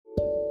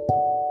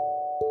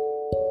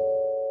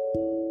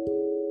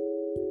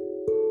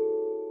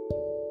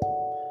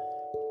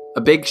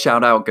A big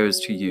shout out goes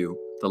to you,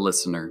 the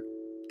listener.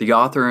 The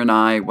author and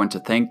I want to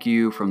thank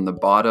you from the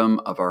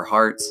bottom of our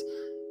hearts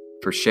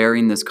for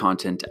sharing this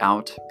content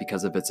out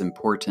because of its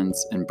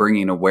importance in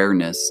bringing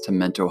awareness to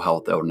mental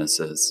health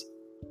illnesses.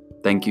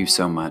 Thank you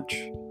so much.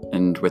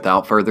 And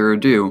without further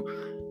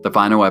ado, the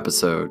final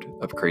episode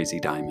of Crazy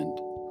Diamond.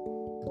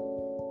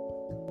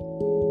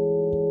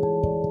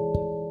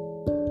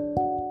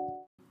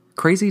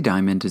 Crazy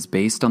Diamond is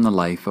based on the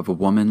life of a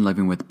woman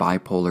living with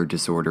bipolar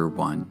disorder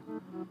 1.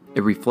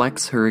 It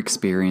reflects her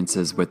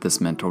experiences with this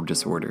mental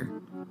disorder.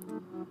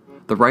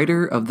 The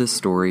writer of this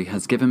story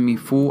has given me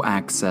full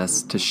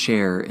access to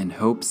share in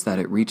hopes that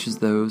it reaches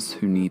those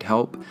who need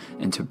help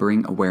and to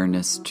bring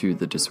awareness to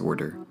the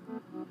disorder.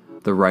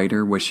 The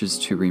writer wishes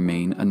to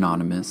remain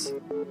anonymous.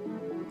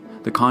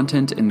 The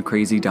content in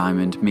Crazy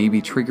Diamond may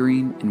be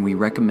triggering, and we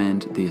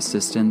recommend the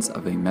assistance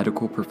of a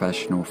medical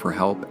professional for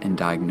help and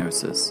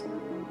diagnosis.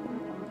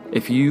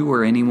 If you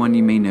or anyone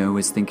you may know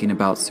is thinking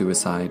about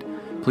suicide,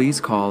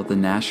 please call the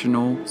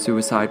National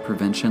Suicide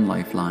Prevention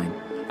Lifeline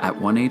at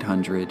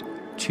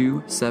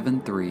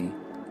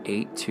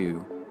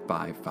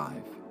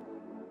 1-800-273-8255.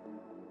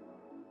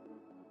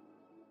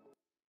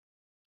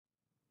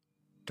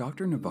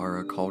 Dr.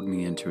 Navarra called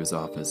me into his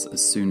office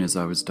as soon as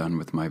I was done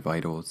with my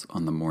vitals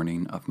on the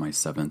morning of my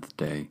 7th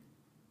day.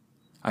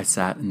 I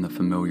sat in the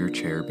familiar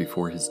chair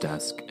before his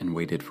desk and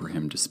waited for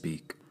him to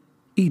speak.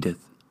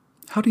 "Edith,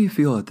 how do you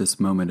feel at this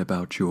moment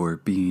about your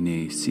being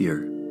a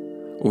seer,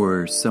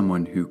 or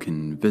someone who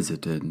can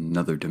visit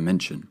another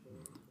dimension?"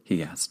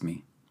 he asked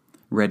me,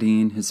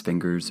 readying his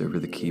fingers over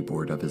the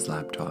keyboard of his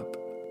laptop.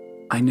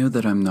 "I know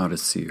that I'm not a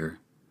seer.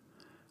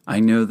 I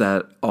know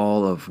that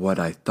all of what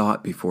I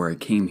thought before I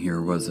came here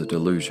was a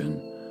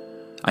delusion.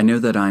 I know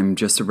that I'm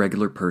just a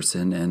regular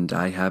person and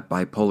I have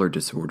bipolar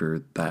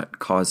disorder that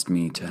caused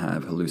me to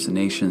have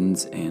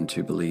hallucinations and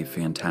to believe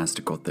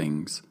fantastical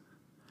things.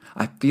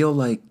 I feel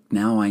like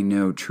now I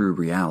know true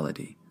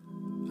reality,"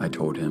 I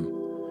told him,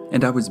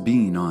 and I was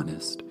being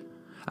honest.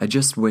 I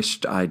just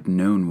wished I'd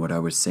known what I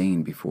was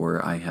saying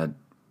before I had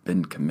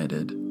been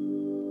committed.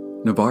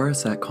 Navarra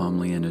sat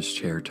calmly in his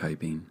chair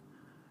typing.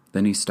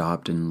 Then he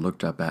stopped and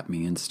looked up at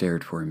me and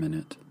stared for a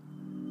minute.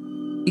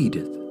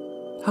 "Edith,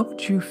 how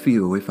would you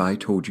feel if I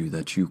told you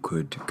that you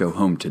could go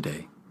home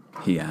today?"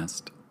 he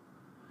asked.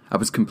 I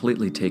was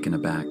completely taken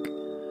aback.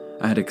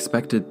 I had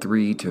expected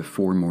 3 to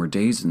 4 more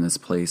days in this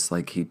place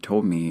like he'd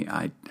told me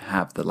I'd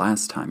have the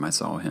last time I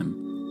saw him.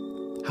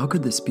 How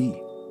could this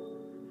be?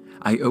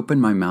 I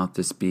opened my mouth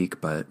to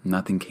speak, but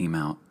nothing came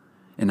out,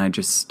 and I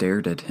just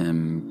stared at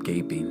him,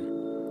 gaping.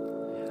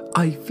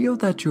 "I feel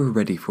that you're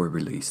ready for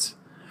release.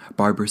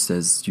 Barbara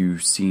says you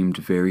seemed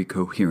very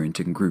coherent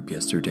in group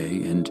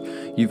yesterday, and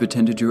you've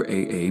attended your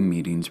AA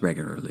meetings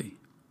regularly.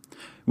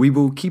 We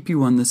will keep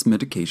you on this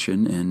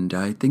medication, and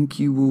I think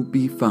you will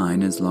be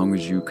fine as long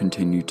as you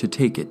continue to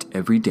take it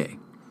every day.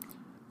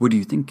 What do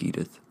you think,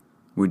 Edith?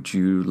 Would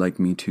you like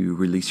me to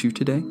release you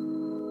today?"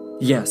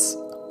 "Yes,"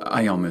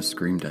 I almost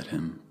screamed at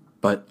him,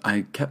 but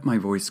I kept my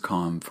voice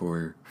calm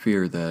for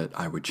fear that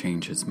I would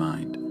change his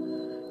mind.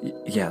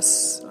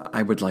 "Yes,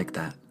 I would like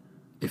that,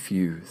 if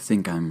you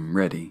think I'm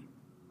ready.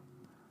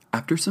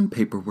 After some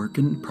paperwork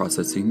and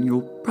processing,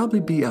 you'll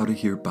probably be out of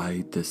here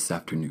by this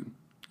afternoon,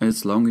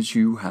 as long as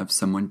you have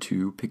someone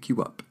to pick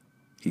you up,"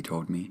 he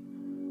told me.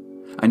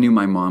 I knew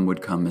my mom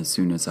would come as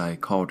soon as I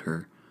called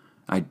her.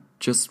 I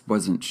just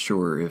wasn't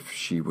sure if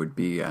she would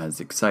be as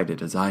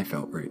excited as I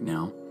felt right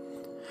now.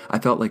 I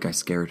felt like I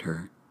scared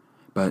her,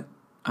 but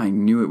I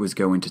knew it was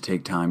going to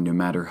take time no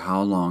matter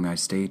how long I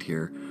stayed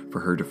here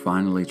for her to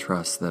finally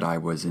trust that I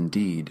was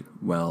indeed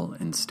well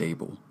and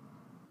stable.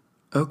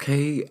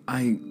 "Okay,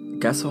 I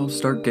guess I'll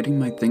start getting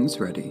my things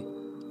ready,"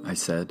 I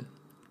said,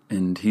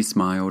 and he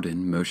smiled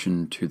and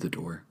motioned to the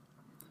door.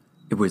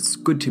 "It was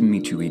good to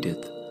meet you,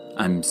 Edith.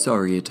 I'm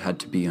sorry it had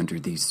to be under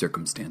these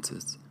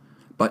circumstances,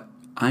 but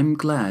I'm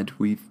glad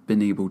we've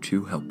been able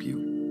to help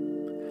you."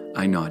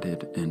 I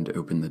nodded and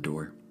opened the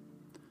door.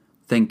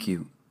 "Thank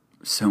you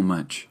so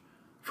much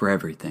for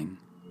everything,"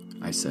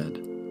 I said,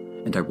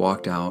 and I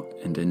walked out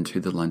and into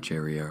the lunch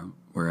area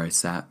where I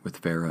sat with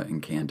Vera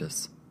and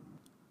Candace.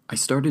 I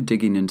started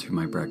digging into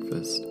my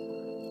breakfast.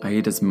 I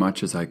ate as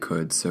much as I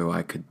could so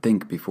I could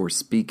think before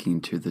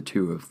speaking to the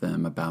two of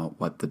them about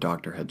what the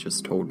doctor had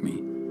just told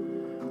me.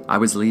 I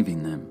was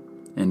leaving them,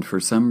 and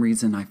for some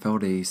reason I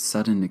felt a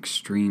sudden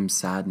extreme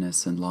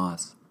sadness and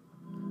loss.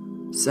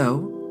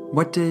 "So,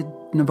 what did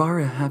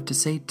Navarra have to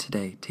say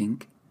today,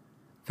 Tink?"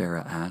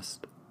 Vera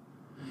asked.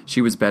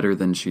 She was better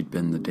than she'd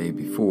been the day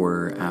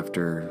before,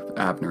 after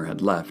Abner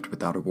had left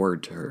without a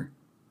word to her.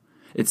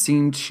 It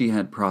seemed she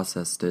had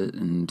processed it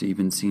and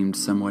even seemed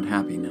somewhat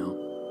happy now.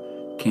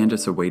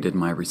 Candace awaited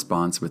my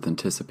response with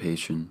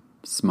anticipation,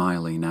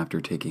 smiling after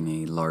taking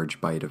a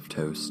large bite of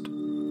toast.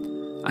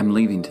 "I'm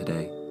leaving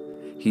today.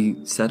 He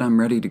said I'm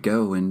ready to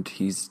go, and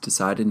he's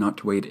decided not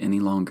to wait any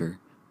longer,"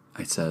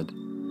 I said,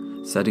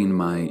 setting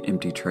my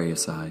empty tray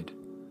aside.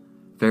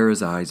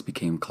 Vera's eyes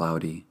became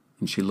cloudy,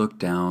 and she looked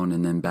down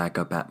and then back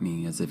up at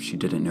me as if she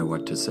didn't know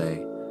what to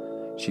say.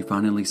 She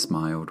finally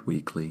smiled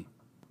weakly.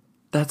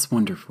 "That's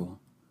wonderful.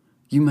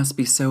 You must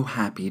be so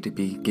happy to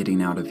be getting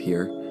out of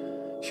here,"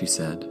 she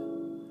said.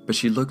 But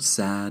she looked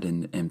sad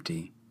and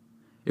empty.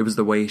 It was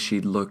the way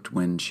she'd looked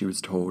when she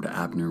was told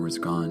Abner was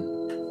gone.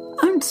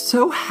 "I'm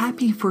so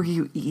happy for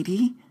you,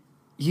 Edie.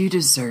 You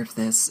deserve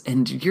this,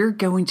 and you're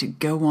going to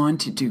go on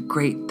to do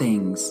great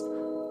things,"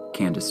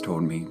 Candace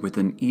told me with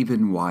an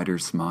even wider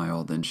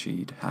smile than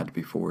she'd had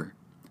before.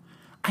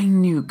 "I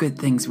knew good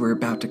things were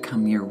about to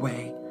come your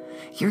way.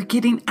 You're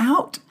getting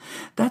out.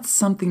 That's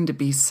something to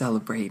be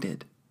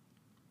celebrated."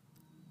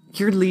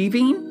 "You're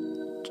leaving?"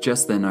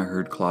 Just then I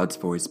heard Claude's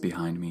voice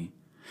behind me,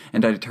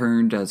 and I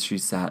turned as she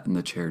sat in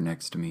the chair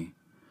next to me.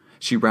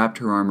 She wrapped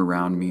her arm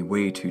around me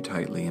way too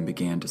tightly and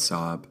began to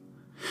sob.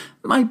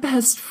 "My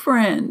best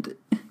friend.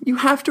 You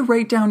have to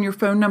write down your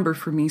phone number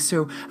for me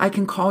so I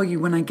can call you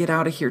when I get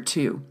out of here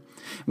too.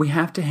 We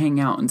have to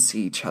hang out and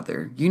see each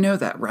other. You know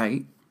that,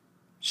 right?"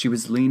 She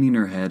was leaning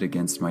her head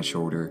against my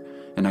shoulder,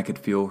 and I could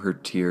feel her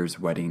tears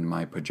wetting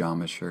my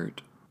pajama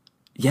shirt.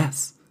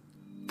 "Yes,"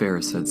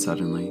 Farah said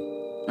suddenly,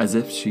 as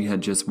if she had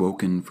just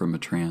woken from a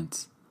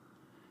trance.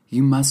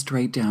 "You must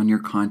write down your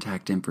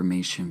contact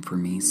information for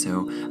me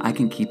so I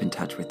can keep in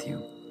touch with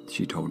you,"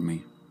 she told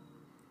me.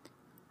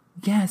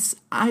 "Yes,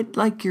 I'd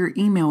like your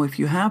email if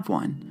you have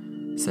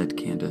one," said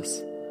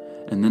Candace.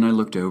 And then I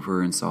looked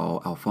over and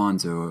saw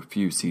Alfonso a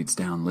few seats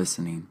down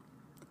listening.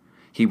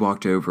 He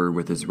walked over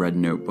with his red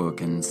notebook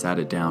and sat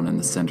it down in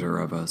the center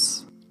of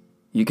us.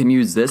 "You can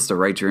use this to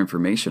write your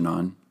information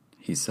on,"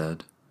 he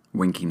said,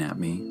 winking at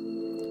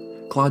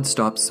me. Claude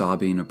stopped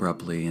sobbing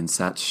abruptly and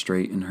sat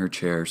straight in her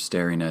chair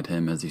staring at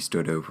him as he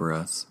stood over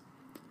us.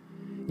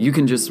 "You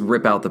can just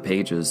rip out the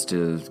pages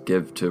to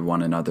give to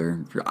one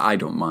another. I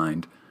don't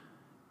mind."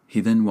 He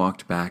then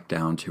walked back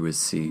down to his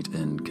seat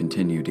and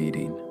continued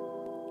eating.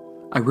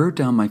 I wrote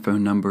down my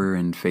phone number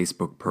and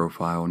Facebook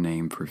profile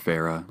name for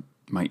Farah,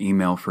 my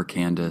email for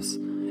Candace,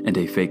 and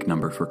a fake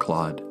number for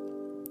Claude.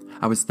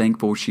 I was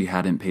thankful she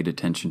hadn't paid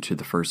attention to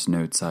the first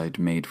notes I'd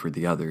made for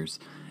the others,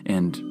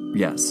 and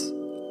yes,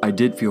 I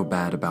did feel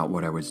bad about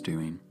what I was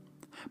doing.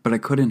 But I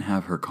couldn't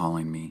have her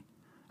calling me.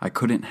 I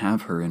couldn't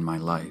have her in my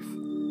life.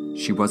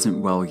 She wasn't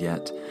well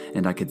yet,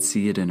 and I could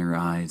see it in her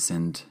eyes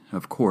and,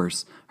 of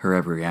course, her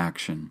every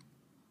action.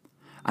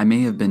 I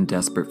may have been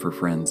desperate for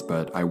friends,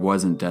 but I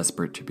wasn't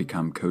desperate to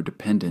become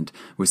codependent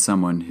with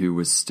someone who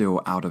was still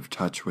out of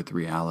touch with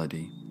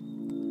reality.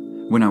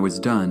 When I was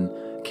done,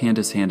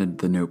 Candace handed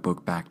the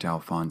notebook back to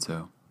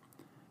Alfonso.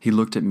 He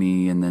looked at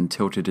me and then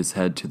tilted his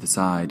head to the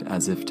side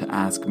as if to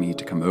ask me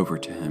to come over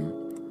to him.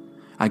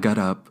 I got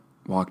up,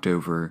 walked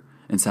over,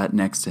 and sat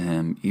next to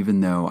him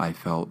even though I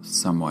felt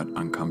somewhat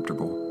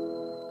uncomfortable.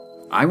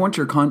 "I want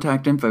your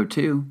contact info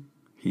too,"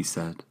 he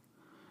said.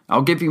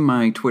 "I'll give you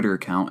my Twitter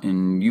account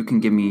and you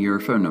can give me your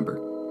phone number."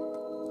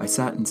 I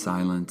sat in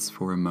silence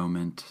for a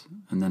moment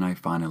and then I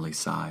finally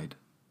sighed.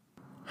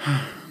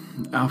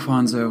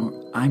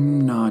 "Alfonso,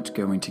 I'm not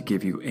going to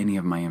give you any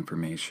of my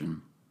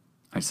information,"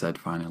 I said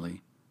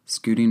finally,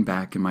 scooting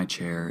back in my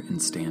chair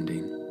and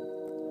standing.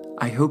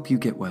 "I hope you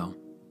get well."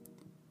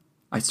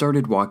 I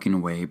started walking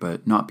away,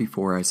 but not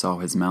before I saw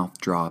his mouth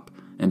drop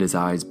and his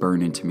eyes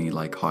burn into me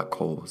like hot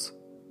coals.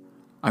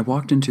 I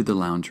walked into the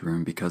lounge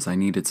room because I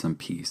needed some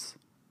peace,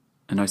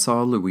 and I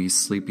saw Louise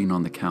sleeping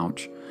on the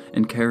couch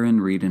and Karen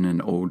reading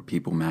an old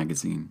People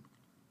magazine.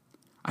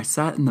 I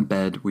sat in the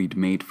bed we'd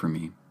made for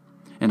me,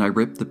 and I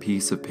ripped the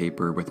piece of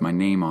paper with my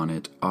name on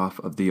it off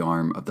of the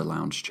arm of the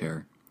lounge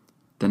chair.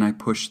 Then I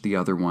pushed the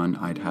other one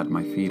I'd had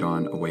my feet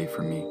on away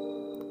from me.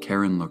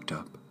 Karen looked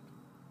up.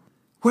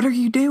 "What are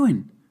you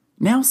doing?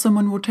 Now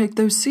someone will take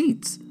those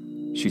seats,"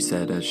 she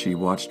said as she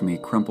watched me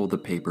crumple the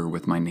paper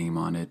with my name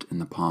on it in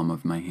the palm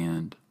of my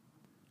hand.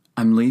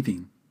 "I'm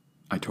leaving,"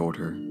 I told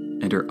her,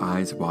 and her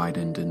eyes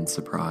widened in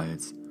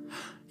surprise.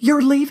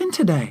 "You're leaving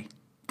today?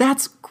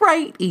 That's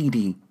great,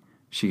 Edie!"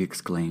 she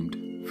exclaimed,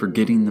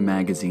 forgetting the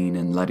magazine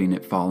and letting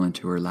it fall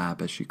into her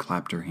lap as she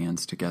clapped her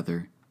hands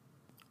together.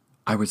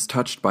 I was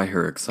touched by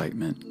her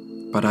excitement,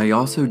 but I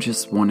also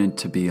just wanted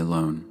to be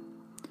alone.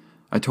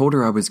 I told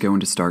her I was going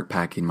to start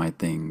packing my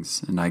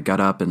things, and I got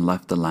up and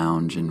left the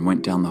lounge and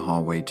went down the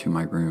hallway to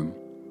my room.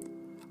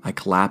 I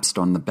collapsed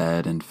on the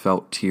bed and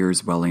felt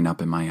tears welling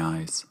up in my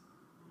eyes.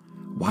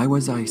 Why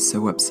was I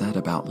so upset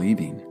about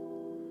leaving?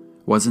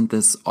 Wasn't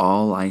this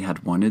all I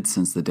had wanted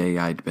since the day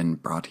I'd been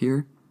brought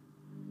here?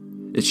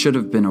 It should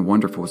have been a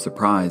wonderful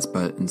surprise,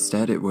 but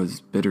instead it was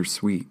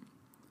bittersweet.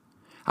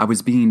 I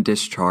was being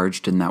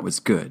discharged and that was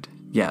good,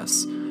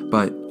 yes,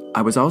 but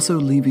I was also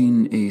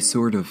leaving a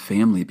sort of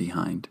family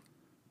behind.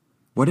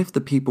 What if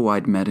the people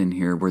I'd met in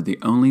here were the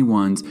only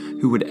ones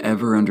who would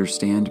ever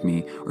understand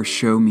me or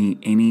show me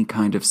any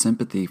kind of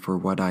sympathy for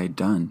what I'd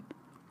done?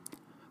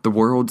 The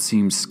world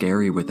seemed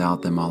scary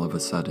without them all of a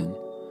sudden,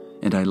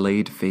 and I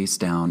laid face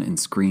down and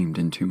screamed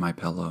into my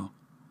pillow.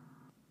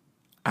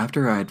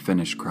 After I had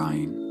finished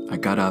crying, I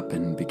got up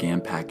and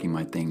began packing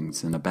my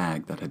things in a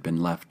bag that had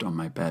been left on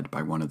my bed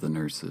by one of the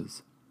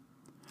nurses.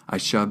 I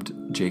shoved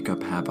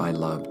Jacob Have I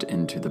Loved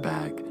into the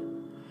bag.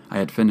 I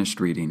had finished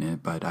reading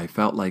it, but I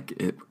felt like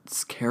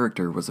its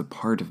character was a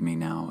part of me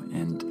now,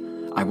 and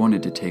I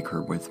wanted to take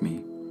her with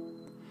me.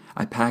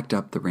 I packed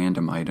up the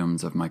random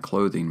items of my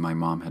clothing my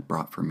mom had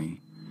brought for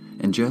me,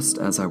 and just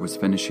as I was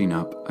finishing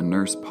up, a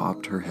nurse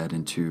popped her head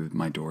into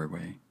my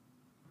doorway.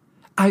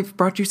 "I've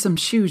brought you some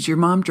shoes your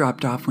mom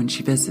dropped off when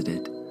she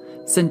visited.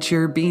 Since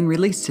you're being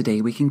released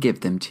today, we can give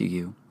them to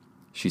you,"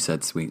 she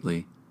said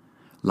sweetly,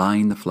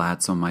 lying the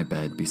flats on my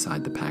bed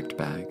beside the packed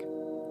bag.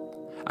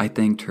 I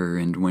thanked her,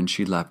 and when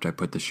she left, I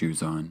put the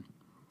shoes on.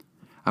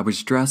 I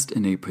was dressed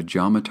in a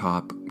pajama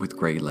top with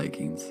gray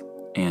leggings,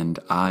 and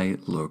I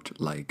looked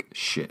like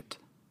shit.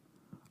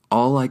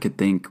 All I could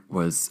think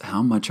was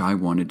how much I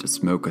wanted to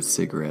smoke a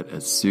cigarette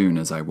as soon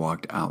as I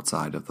walked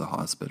outside of the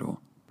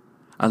hospital.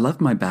 I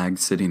left my bag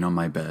sitting on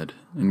my bed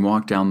and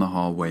walked down the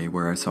hallway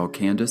where I saw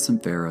Candace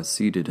and Farah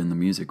seated in the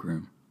music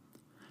room.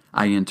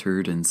 I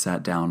entered and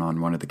sat down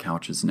on one of the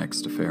couches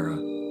next to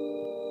Farah.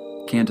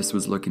 Candace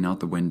was looking out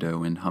the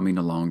window and humming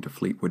along to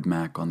Fleetwood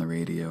Mac on the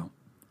radio.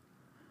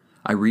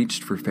 I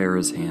reached for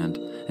Farah's hand,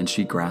 and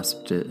she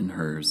grasped it in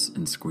hers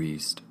and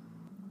squeezed.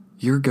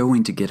 "You're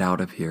going to get out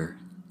of here,"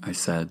 I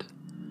said,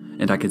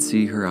 and I could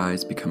see her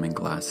eyes becoming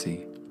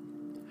glassy.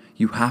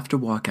 "You have to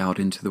walk out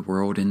into the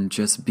world and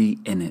just be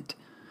in it,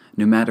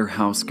 no matter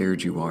how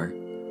scared you are.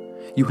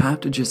 You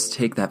have to just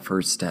take that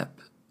first step,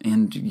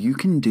 and you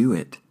can do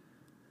it."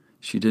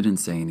 She didn't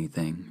say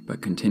anything,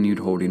 but continued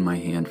holding my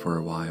hand for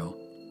a while.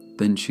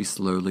 Then she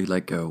slowly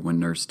let go when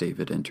Nurse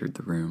David entered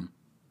the room.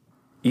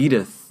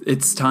 "Edith,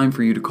 it's time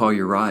for you to call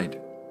your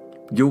ride.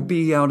 You'll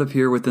be out of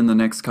here within the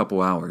next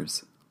couple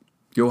hours.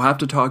 You'll have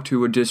to talk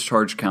to a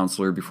discharge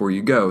counselor before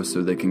you go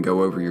so they can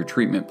go over your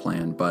treatment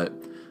plan, but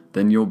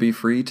then you'll be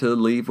free to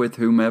leave with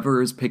whomever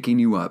is picking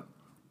you up,"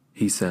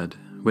 he said,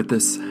 with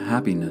this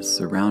happiness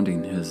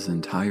surrounding his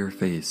entire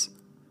face.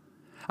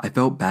 I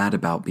felt bad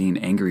about being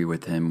angry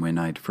with him when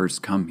I'd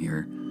first come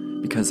here,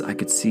 because I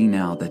could see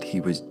now that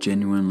he was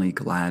genuinely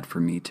glad for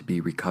me to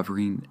be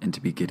recovering and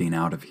to be getting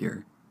out of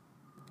here.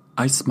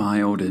 I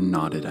smiled and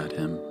nodded at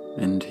him,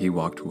 and he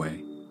walked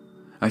away.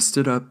 I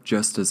stood up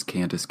just as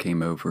Candace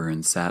came over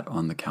and sat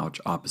on the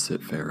couch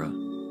opposite Farah.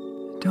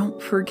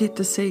 "Don't forget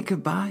to say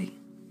goodbye,"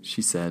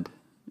 she said,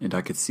 and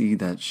I could see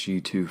that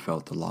she too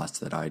felt the loss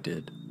that I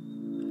did.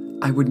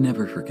 "I would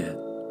never forget,"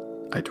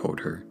 I told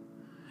her,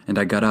 and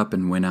I got up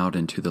and went out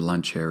into the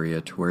lunch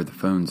area to where the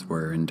phones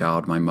were and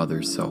dialed my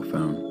mother's cell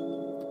phone.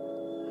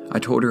 I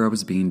told her I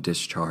was being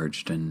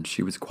discharged, and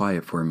she was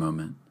quiet for a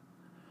moment.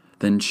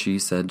 Then she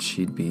said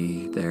she'd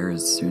be there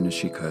as soon as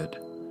she could.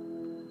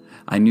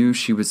 I knew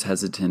she was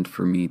hesitant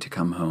for me to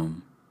come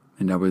home,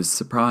 and I was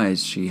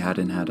surprised she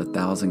hadn't had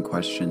 1,000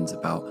 questions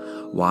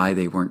about why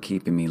they weren't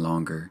keeping me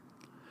longer.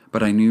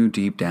 But I knew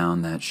deep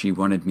down that she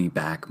wanted me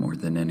back more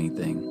than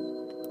anything.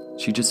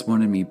 She just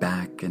wanted me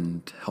back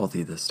and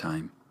healthy this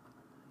time.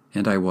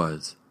 And I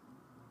was.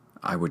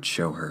 I would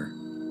show her.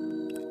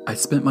 I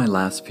spent my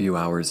last few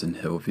hours in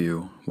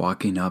Hillview,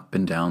 walking up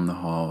and down the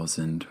halls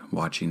and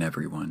watching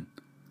everyone.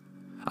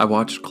 I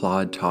watched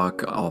Claude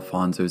talk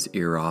Alfonso's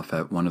ear off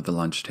at one of the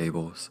lunch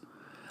tables.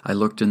 I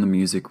looked in the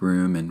music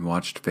room and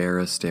watched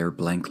Farah stare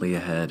blankly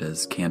ahead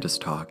as Candace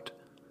talked.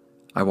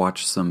 I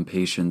watched some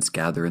patients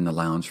gather in the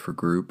lounge for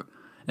group,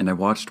 and I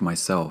watched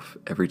myself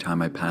every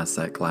time I passed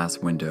that glass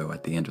window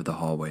at the end of the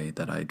hallway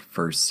that I'd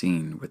first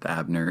seen with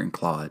Abner and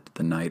Claude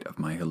the night of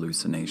my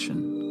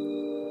hallucination.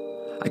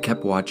 I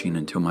kept watching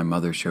until my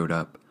mother showed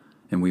up,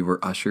 and we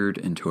were ushered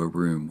into a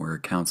room where a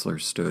counselor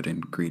stood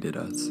and greeted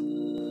us.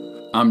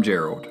 "I'm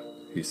Gerald,"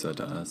 he said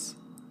to us.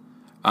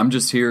 "I'm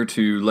just here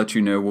to let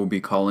you know we'll be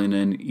calling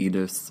in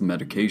Edith's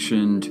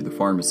medication to the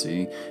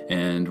pharmacy,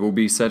 and we'll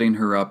be setting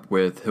her up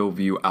with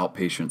Hillview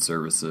outpatient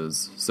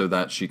services so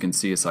that she can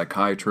see a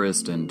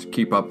psychiatrist and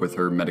keep up with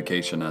her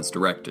medication as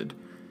directed.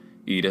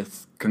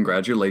 Edith,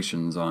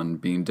 congratulations on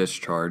being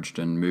discharged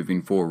and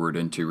moving forward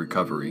into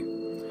recovery.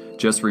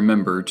 Just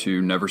remember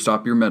to never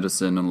stop your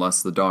medicine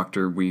unless the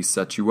doctor we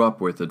set you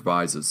up with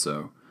advises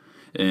so.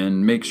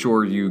 And make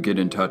sure you get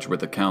in touch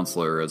with a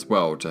counselor as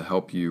well to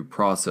help you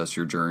process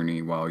your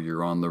journey while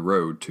you're on the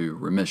road to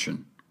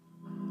remission."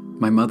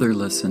 My mother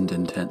listened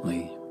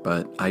intently,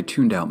 but I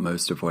tuned out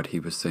most of what he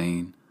was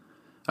saying.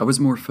 I was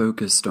more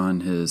focused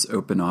on his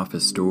open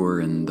office door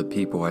and the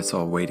people I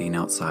saw waiting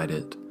outside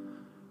it.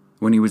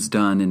 When he was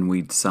done and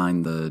we'd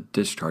signed the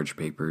discharge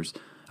papers,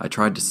 I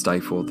tried to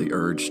stifle the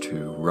urge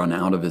to run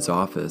out of his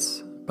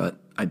office, but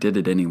I did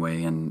it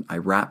anyway, and I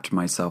wrapped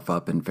myself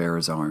up in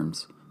Farah's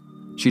arms.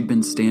 She'd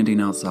been standing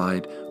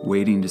outside,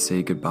 waiting to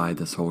say goodbye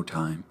this whole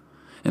time,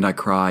 and I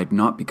cried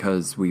not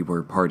because we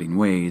were parting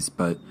ways,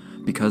 but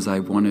because I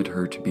wanted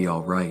her to be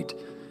all right,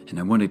 and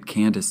I wanted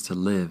Candace to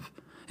live,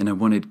 and I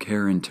wanted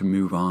Karen to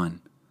move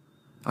on.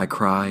 I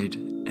cried,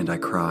 and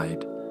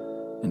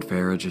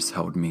Farah just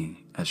held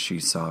me as she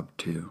sobbed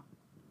too.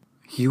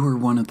 "You are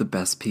one of the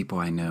best people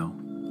I know,"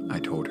 I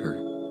told her.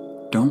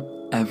 "Don't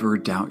ever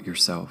doubt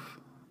yourself.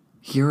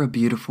 You're a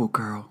beautiful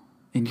girl,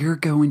 and you're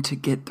going to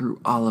get through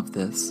all of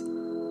this.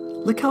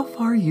 Look how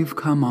far you've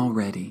come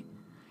already.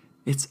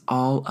 It's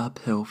all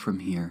uphill from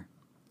here.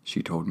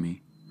 she told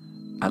me,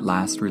 at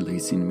last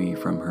releasing me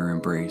from her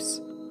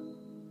embrace.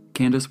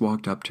 Candace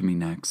walked up to me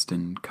next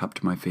and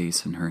cupped my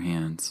face in her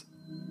hands.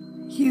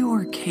 "You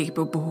are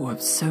capable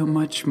of so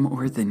much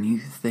more than you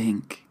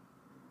think.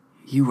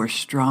 You are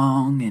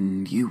strong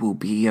and you will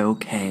be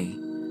okay,"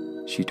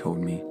 she told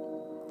me,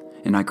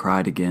 and I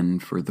cried again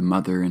for the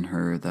mother in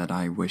her that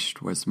I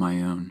wished was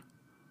my own.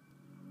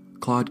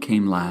 Claude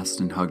came last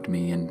and hugged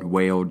me and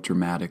wailed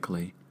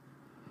dramatically.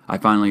 I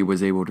finally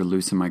was able to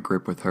loosen my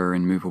grip with her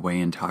and move away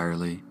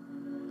entirely.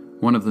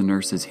 One of the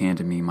nurses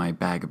handed me my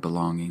bag of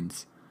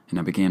belongings, and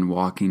I began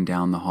walking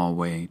down the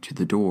hallway to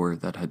the door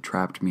that had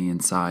trapped me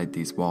inside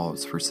these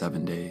walls for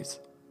 7 days.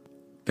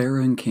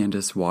 Farah and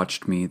Candace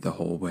watched me the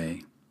whole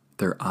way,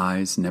 their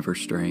eyes never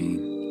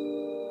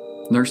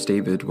straying. Nurse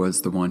David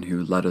was the one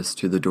who led us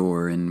to the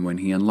door, and when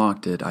he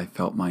unlocked it, I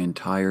felt my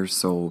entire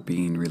soul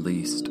being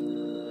released.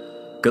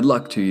 "Good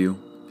luck to you,"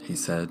 he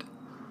said,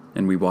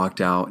 and we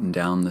walked out and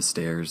down the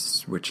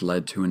stairs, which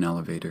led to an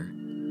elevator.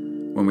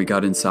 When we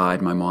got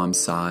inside, my mom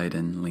sighed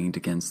and leaned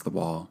against the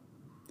wall.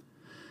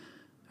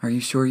 "Are you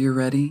sure you're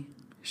ready?"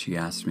 she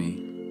asked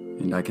me,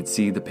 and I could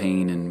see the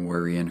pain and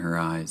worry in her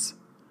eyes.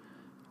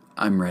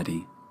 "I'm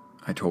ready,"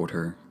 I told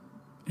her,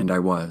 and I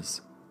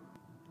was.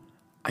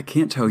 I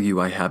can't tell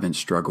you I haven't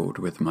struggled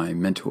with my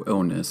mental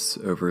illness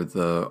over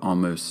the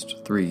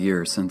almost 3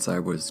 years since I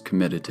was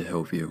committed to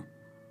Hillview.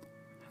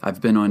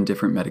 I've been on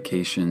different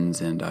medications,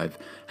 and I've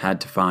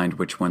had to find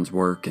which ones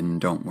work and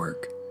don't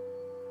work.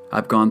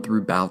 I've gone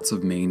through bouts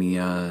of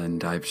mania,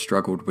 and I've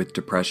struggled with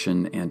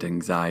depression and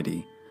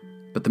anxiety,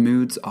 but the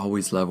moods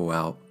always level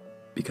out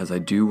because I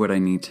do what I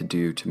need to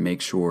do to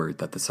make sure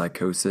that the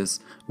psychosis,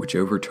 which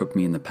overtook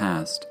me in the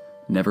past,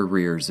 never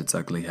rears its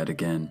ugly head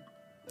again.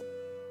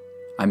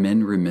 I'm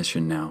in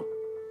remission now,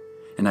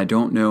 and I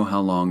don't know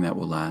how long that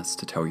will last,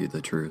 to tell you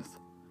the truth.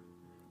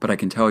 But I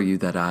can tell you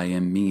that I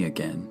am me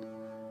again.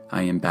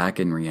 I am back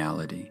in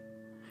reality,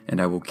 and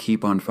I will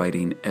keep on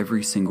fighting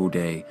every single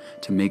day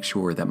to make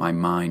sure that my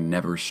mind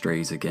never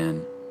strays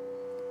again.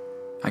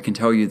 I can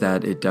tell you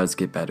that it does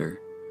get better,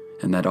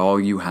 and that all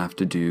you have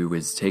to do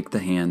is take the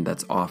hand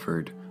that's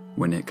offered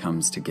when it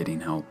comes to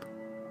getting help.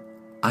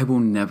 I will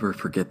never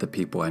forget the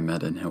people I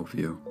met in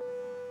Hillview.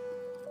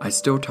 I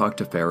still talk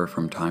to Farah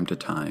from time to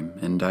time,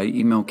 and I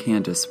email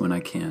Candace when I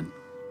can.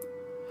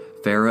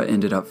 Farah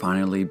ended up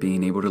finally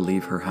being able to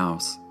leave her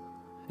house,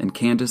 and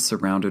Candace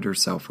surrounded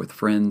herself with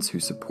friends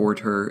who support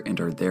her and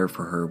are there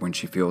for her when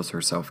she feels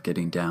herself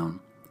getting down.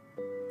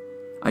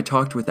 I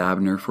talked with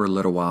Abner for a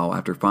little while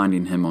after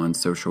finding him on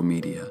social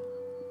media,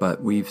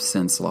 but we've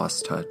since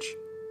lost touch.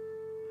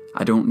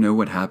 I don't know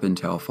what happened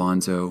to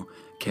Alfonso,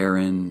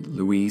 Karen,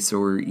 Luis,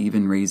 or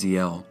even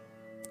Raziel.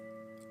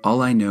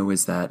 All I know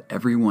is that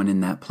everyone in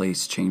that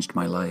place changed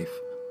my life,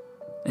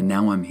 and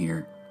now I'm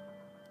here,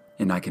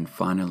 and I can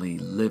finally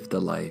live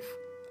the life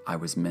I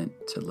was meant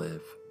to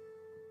live.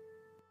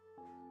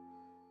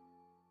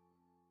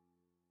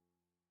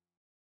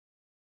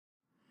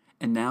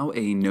 And now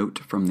a note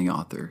from the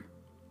author.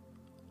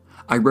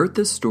 I wrote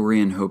this story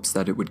in hopes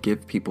that it would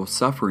give people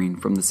suffering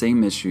from the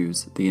same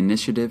issues the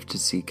initiative to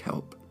seek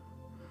help.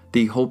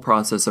 The whole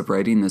process of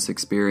writing this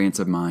experience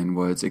of mine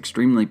was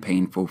extremely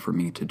painful for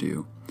me to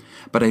do,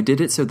 but I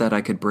did it so that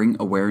I could bring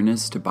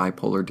awareness to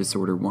bipolar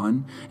disorder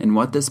 1 and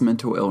what this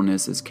mental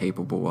illness is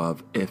capable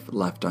of if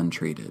left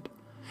untreated.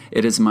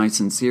 It is my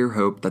sincere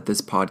hope that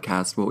this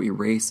podcast will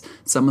erase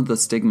some of the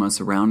stigma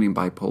surrounding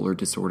bipolar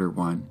disorder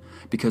 1,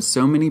 because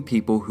so many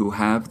people who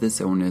have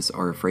this illness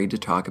are afraid to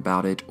talk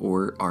about it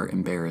or are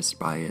embarrassed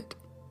by it.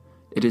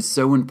 It is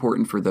so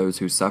important for those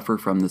who suffer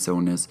from this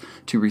illness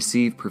to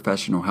receive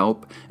professional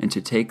help and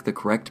to take the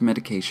correct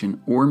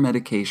medication or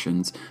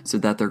medications so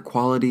that their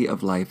quality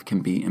of life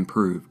can be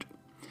improved.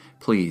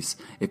 Please,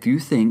 if you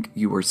think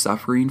you are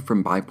suffering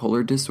from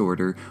bipolar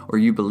disorder or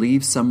you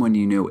believe someone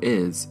you know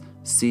is,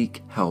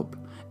 seek help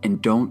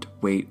and don't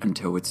wait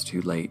until it's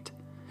too late.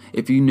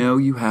 If you know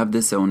you have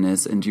this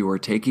illness and you are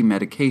taking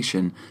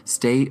medication,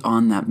 stay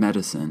on that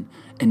medicine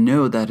and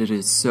know that it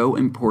is so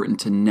important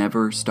to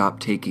never stop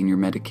taking your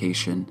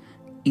medication,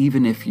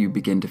 even if you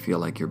begin to feel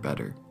like you're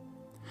better.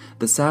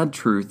 The sad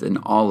truth in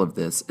all of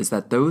this is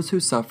that those who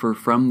suffer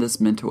from this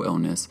mental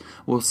illness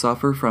will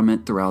suffer from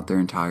it throughout their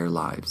entire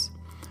lives.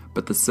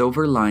 But the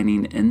silver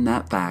lining in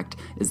that fact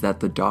is that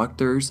the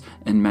doctors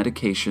and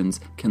medications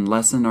can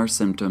lessen our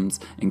symptoms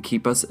and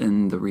keep us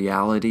in the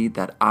reality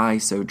that I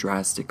so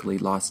drastically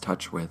lost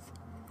touch with.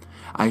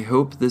 I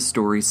hope this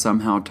story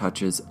somehow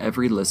touches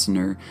every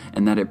listener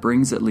and that it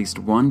brings at least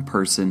one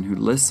person who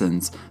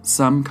listens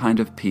some kind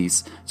of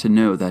peace to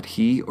know that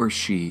he or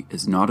she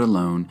is not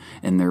alone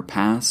in their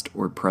past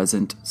or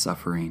present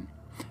suffering.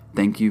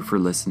 Thank you for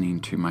listening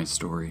to my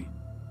story.